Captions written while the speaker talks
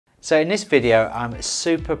So in this video, I'm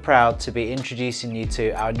super proud to be introducing you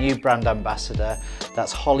to our new brand ambassador.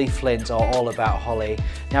 That's Holly Flint, or All About Holly.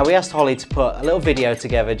 Now, we asked Holly to put a little video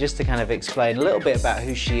together just to kind of explain a little bit about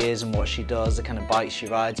who she is and what she does, the kind of bikes she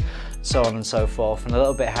rides, so on and so forth, and a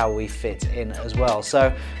little bit how we fit in as well.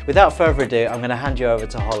 So without further ado, I'm going to hand you over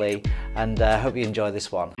to Holly, and hope you enjoy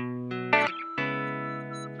this one.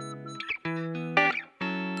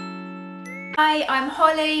 Hi, I'm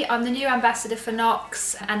Holly. I'm the new ambassador for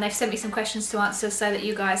Knox, and they've sent me some questions to answer so that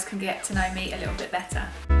you guys can get to know me a little bit better.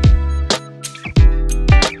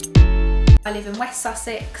 I live in West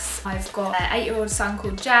Sussex. I've got an 8-year-old son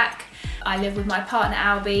called Jack. I live with my partner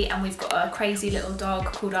Albie, and we've got a crazy little dog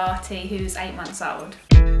called Artie who's 8 months old.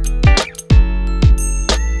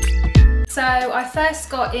 So I first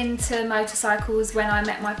got into motorcycles when I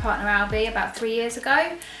met my partner Albie about 3 years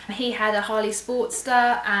ago. He had a Harley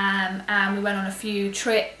Sportster, and we went on a few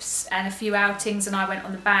trips and a few outings, and I went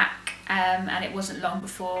on the back, and it wasn't long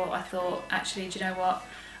before I thought, actually, do you know what,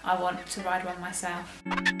 I want to ride one myself.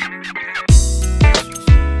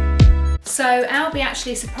 So Albie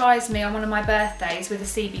actually surprised me on one of my birthdays with a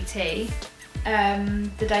CBT.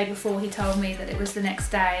 The day before, he told me that it was the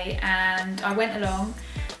next day, and I went along.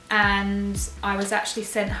 And I was actually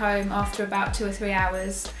sent home after about 2 or 3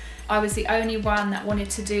 hours. I was the only one that wanted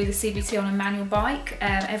to do the CBT on a manual bike.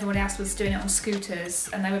 Everyone else was doing it on scooters,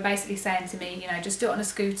 and they were basically saying to me, you know, just do it on a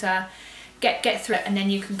scooter, get through it, and then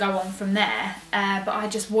you can go on from there. But I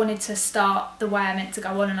just wanted to start the way I meant to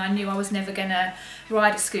go on, and I knew I was never gonna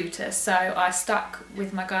ride a scooter, so I stuck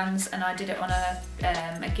with my guns and I did it on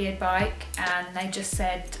a geared bike. And they just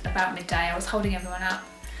said about midday, I was holding everyone up,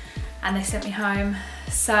 and they sent me home.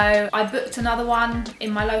 So I booked another one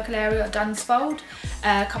in my local area at Dunsfold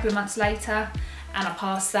a couple of months later, and I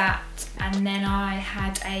passed that. And then I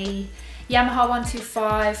had a Yamaha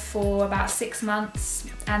 125 for about 6 months,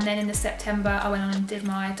 and then in the September I went on and did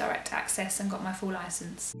my direct access and got my full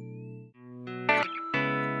licence.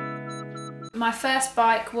 My first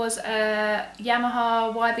bike was a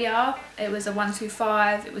Yamaha YBR. It was a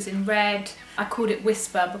 125, it was in red. I called it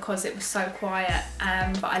Whisper because it was so quiet,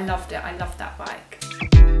 but I loved it, I loved that bike.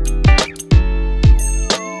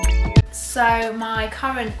 So my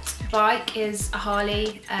current bike is a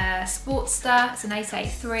Harley Sportster, it's an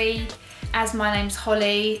 883. As my name's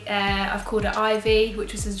Holly, I've called her Ivy,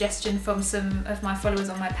 which was a suggestion from some of my followers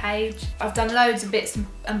on my page. I've done loads of bits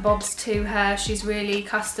and bobs to her. She's really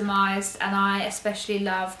customised, and I especially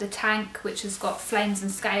love the tank, which has got flames and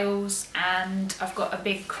scales, and I've got a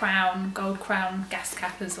big crown, gold crown gas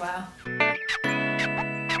cap as well.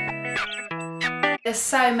 There's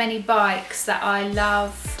so many bikes that I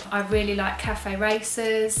love. I really like cafe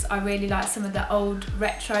racers. I really like some of the old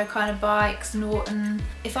retro kind of bikes, Norton.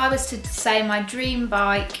 If I was to say my dream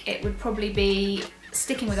bike, it would probably be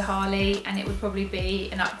sticking with a Harley, and it would probably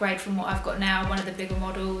be an upgrade from what I've got now, one of the bigger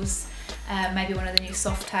models, maybe one of the new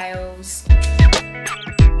Softails.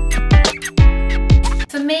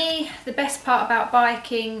 For me, the best part about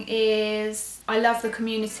biking is I love the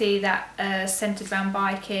community that's centred around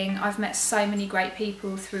biking. I've met so many great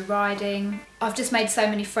people through riding. I've just made so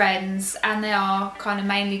many friends, and they are kind of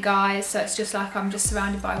mainly guys, so it's just like I'm just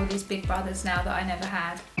surrounded by all these big brothers now that I never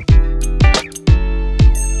had.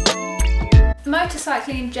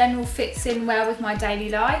 Motorcycling in general fits in well with my daily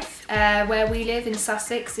life. Where we live in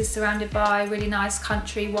Sussex is surrounded by really nice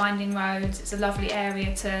country winding roads. It's a lovely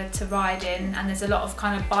area to ride in, and there's a lot of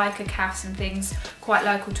kind of biker cafes and things quite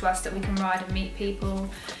local to us that we can ride and meet people.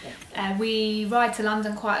 We ride to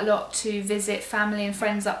London quite a lot to visit family and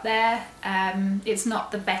friends up there. It's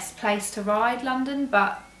not the best place to ride, London,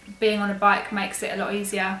 but being on a bike makes it a lot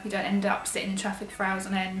easier. We don't end up sitting in traffic for hours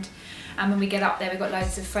on end. And when we get up there, we've got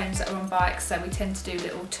loads of friends that are on bikes, so we tend to do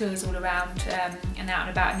little tours all around and out and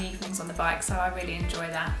about in the evenings on the bike, so I really enjoy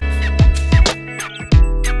that.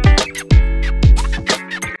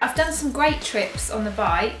 I've done some great trips on the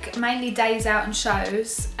bike, mainly days out and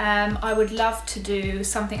shows. I would love to do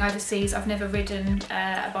something overseas. I've never ridden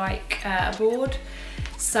a bike abroad,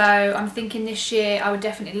 so I'm thinking this year I would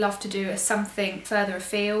definitely love to do something further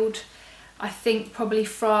afield. I think probably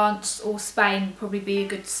France or Spain would probably be a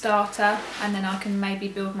good starter, and then I can maybe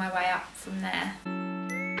build my way up from there.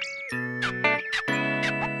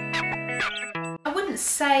 I wouldn't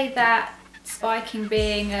say that biking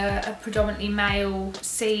being a predominantly male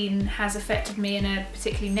scene has affected me in a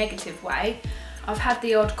particularly negative way. I've had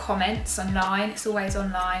the odd comments online, it's always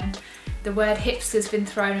online, The word hipster's been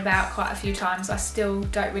thrown about quite a few times. I still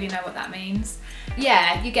don't really know what that means.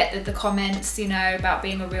 Yeah, you get the comments, you know, about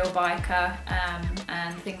being a real biker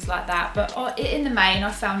and things like that. But in the main,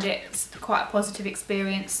 I found it quite a positive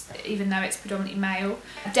experience, even though it's predominantly male.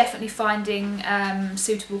 Definitely finding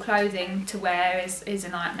suitable clothing to wear is a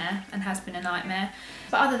nightmare, and has been a nightmare.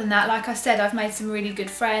 But other than that, like I said, I've made some really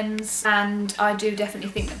good friends, and I do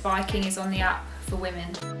definitely think that biking is on the up for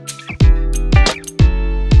women.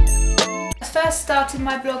 I first started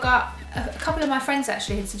my blog up, a couple of my friends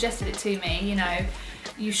actually had suggested it to me, you know,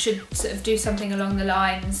 you should sort of do something along the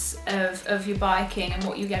lines of your biking and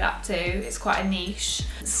what you get up to. It's quite a niche.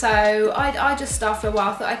 So I just after a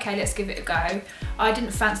while thought, okay, let's give it a go. I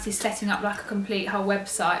didn't fancy setting up like a complete whole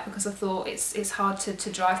website because I thought it's hard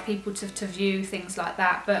to drive people to view things like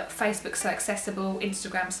that, but Facebook's so accessible,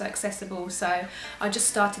 Instagram's so accessible, so I just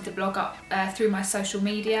started the blog up through my social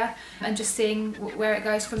media and just seeing where it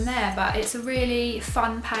goes from there. But it's a really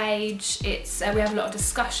fun page. It's we have a lot of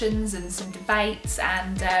discussions and some debates,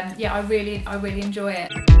 and yeah, I really enjoy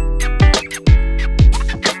it.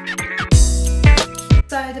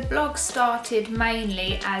 So the blog started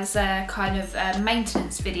mainly as a kind of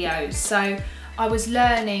maintenance videos. So I was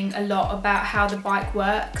learning a lot about how the bike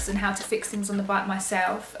works and how to fix things on the bike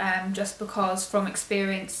myself, just because from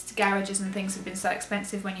experience garages and things have been so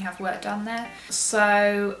expensive when you have work done there.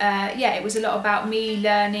 So yeah, it was a lot about me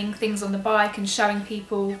learning things on the bike and showing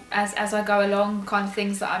people as I go along kind of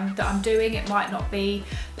things that I'm doing. It might not be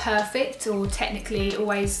perfect or technically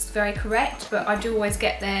always very correct, but I do always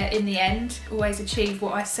get there in the end, always achieve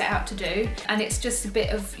what I set out to do. And it's just a bit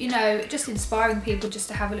of, you know, just inspiring people just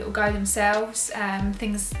to have a little go themselves.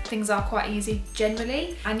 Things are quite easy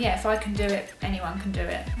generally, and yeah, if I can do it, anyone can do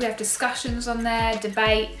it. We have discussions on there,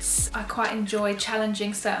 debates. I quite enjoy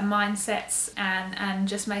challenging certain mindsets and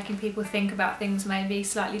just making people think about things maybe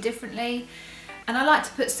slightly differently. And I like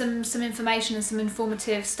to put some information and some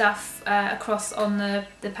informative stuff across on the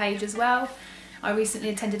page as well. I recently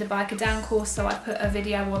attended a biker down course, so I put a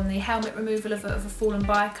video on the helmet removal of a fallen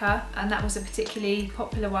biker, and that was a particularly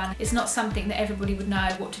popular one. It's not something that everybody would know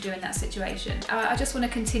what to do in that situation. I just want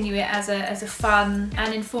to continue it as a fun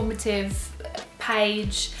and informative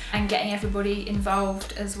page and getting everybody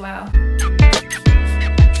involved as well.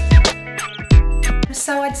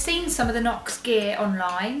 So I'd seen some of the Knox gear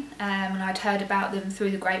online, and I'd heard about them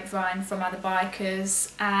through the grapevine from other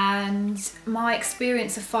bikers, and my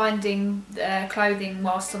experience of finding clothing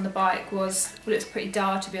whilst on the bike was, well, it's pretty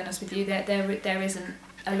dire, to be honest with you. There isn't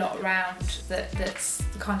a lot around that's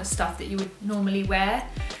the kind of stuff that you would normally wear.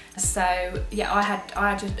 So yeah, I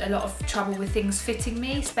had a lot of trouble with things fitting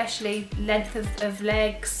me, especially length of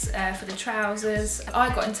legs for the trousers.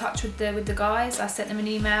 I got in touch with the guys. I sent them an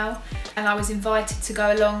email, and I was invited to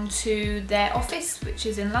go along to their office, which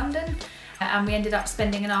is in London, and we ended up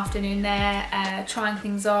spending an afternoon there trying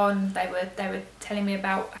things on. They were telling me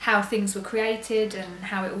about how things were created and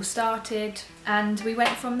how it all started, and we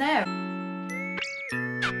went from there.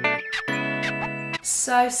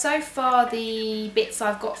 So far the bits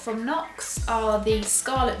I've got from Knox are the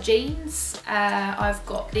Scarlett jeans, I've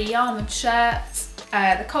got the armoured shirt,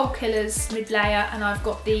 the Cold Killers mid-layer, and I've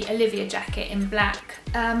got the Olivia jacket in black.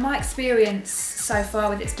 My experience so far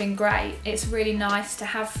with it's been great. It's really nice to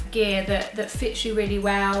have gear that fits you really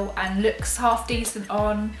well and looks half decent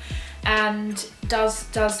on, and does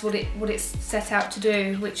what it's set out to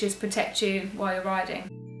do, which is protect you while you're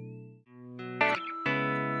riding.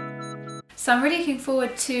 So I'm really looking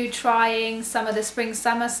forward to trying some of the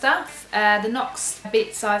spring-summer stuff. The Knox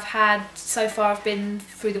bits I've had so far have been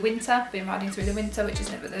through the winter, been riding through the winter, which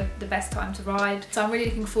is never the best time to ride. So I'm really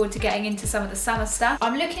looking forward to getting into some of the summer stuff.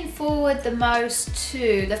 I'm looking forward the most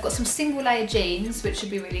to, they've got some single layer jeans, which should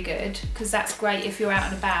be really good, because that's great if you're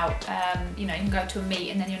out and about. You know, you can go to a meet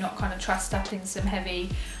and then you're not kind of trussed up in some heavy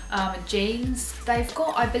armoured jeans. They've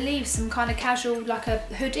got, I believe, some kind of casual, like a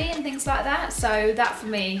hoodie and things like that, so that for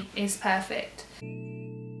me is perfect.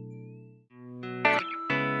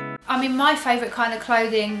 I mean, my favourite kind of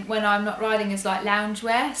clothing when I'm not riding is like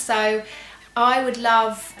loungewear, so I would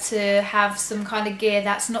love to have some kind of gear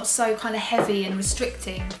that's not so kind of heavy and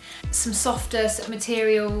restricting. Some softer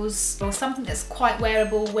materials, or something that's quite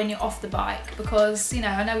wearable when you're off the bike, because, you know,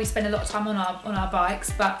 I know we spend a lot of time on our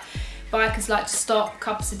bikes, but bikers like to stop,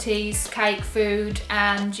 cups of teas, cake, food,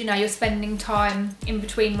 and you know, you're spending time in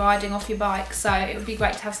between riding off your bike, so it would be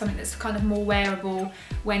great to have something that's kind of more wearable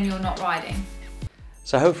when you're not riding.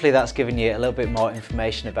 So hopefully that's given you a little bit more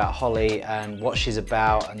information about Holly and what she's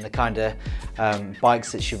about and the kind of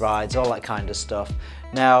bikes that she rides, all that kind of stuff.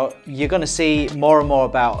 Now you're going to see more and more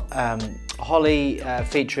about Holly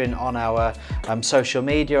featuring on our social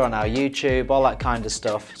media, on our YouTube, all that kind of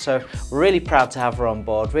stuff. So we're really proud to have her on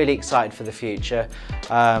board, really excited for the future.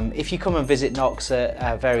 If you come and visit Knox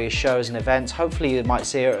at various shows and events, hopefully you might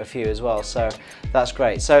see her at a few as well, so that's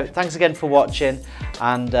great. So thanks again for watching,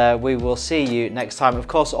 and we will see you next time. Of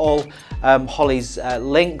course, all Holly's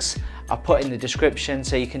links are put in the description,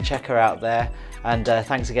 so you can check her out there, and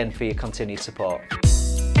thanks again for your continued support.